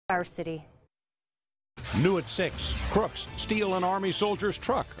our city. New at 6, crooks steal an Army soldier's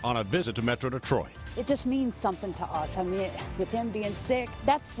truck on a visit to Metro Detroit. It just means something to us. I mean, with him being sick,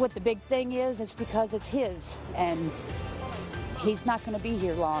 that's what the big thing is. It's because it's his, and he's not going to be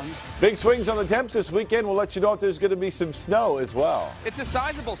here long. Big swings on the temps this weekend. We'll let you know if there's going to be some snow as well. It's a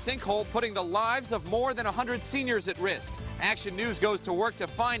sizable sinkhole putting the lives of more than 100 seniors at risk. Action News goes to work to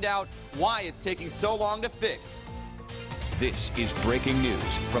find out why it's taking so long to fix. This is breaking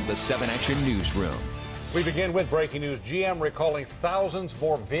news from the 7 Action Newsroom. We begin with breaking news. GM recalling thousands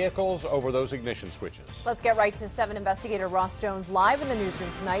more vehicles over those ignition switches. Let's get right to 7 investigator Ross Jones live in the newsroom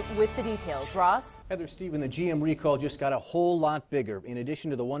tonight with the details. Ross? Heather, Stephen, the GM recall just got a whole lot bigger. In addition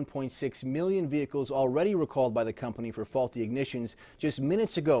to the 1.6 million vehicles already recalled by the company for faulty ignitions, just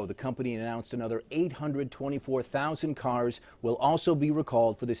minutes ago the company announced another 824,000 cars will also be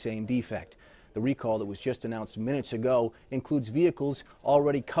recalled for the same defect. The recall that was just announced minutes ago includes vehicles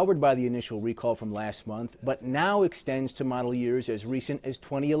already covered by the initial recall from last month, but now extends to model years as recent as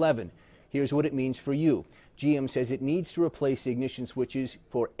 2011. Here's what it means for you. GM says it needs to replace the ignition switches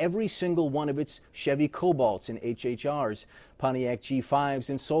for every single one of its Chevy Cobalts and HHRs, Pontiac G5s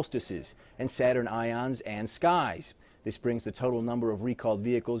and Solstices, and Saturn Ions and Skies. This brings the total number of recalled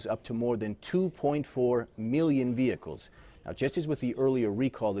vehicles up to more than 2.4 million vehicles. Now, just as with the earlier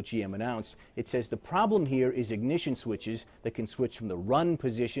recall that GM announced, it says the problem here is ignition switches that can switch from the run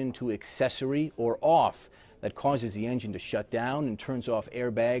position to accessory or off. That causes the engine to shut down and turns off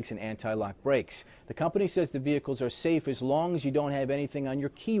airbags and anti-lock brakes. The company says the vehicles are safe as long as you don't have anything on your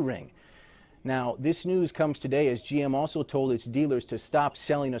key ring. Now, this news comes today as GM also told its dealers to stop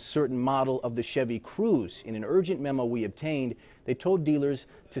selling a certain model of the Chevy Cruze. In an urgent memo we obtained, they told dealers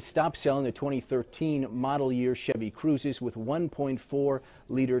to stop selling the 2013 model year Chevy Cruzes with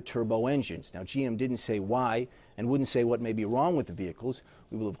 1.4-liter turbo engines. Now, GM didn't say why and wouldn't say what may be wrong with the vehicles.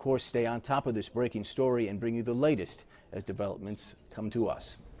 We will, of course, stay on top of this breaking story and bring you the latest as developments come to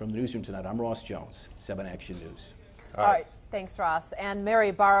us. From the newsroom tonight, I'm Ross Jones, 7 Action News. All right. Thanks, Ross. And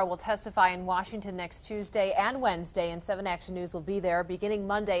Mary Barra will testify in Washington next Tuesday and Wednesday, and 7 Action News will be there. Beginning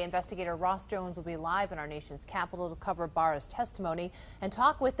Monday, investigator Ross Jones will be live in our nation's capital to cover Barra's testimony and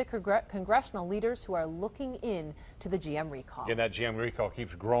talk with the congressional leaders who are looking in to the GM recall. And that GM recall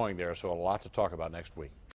keeps growing there, so a lot to talk about next week.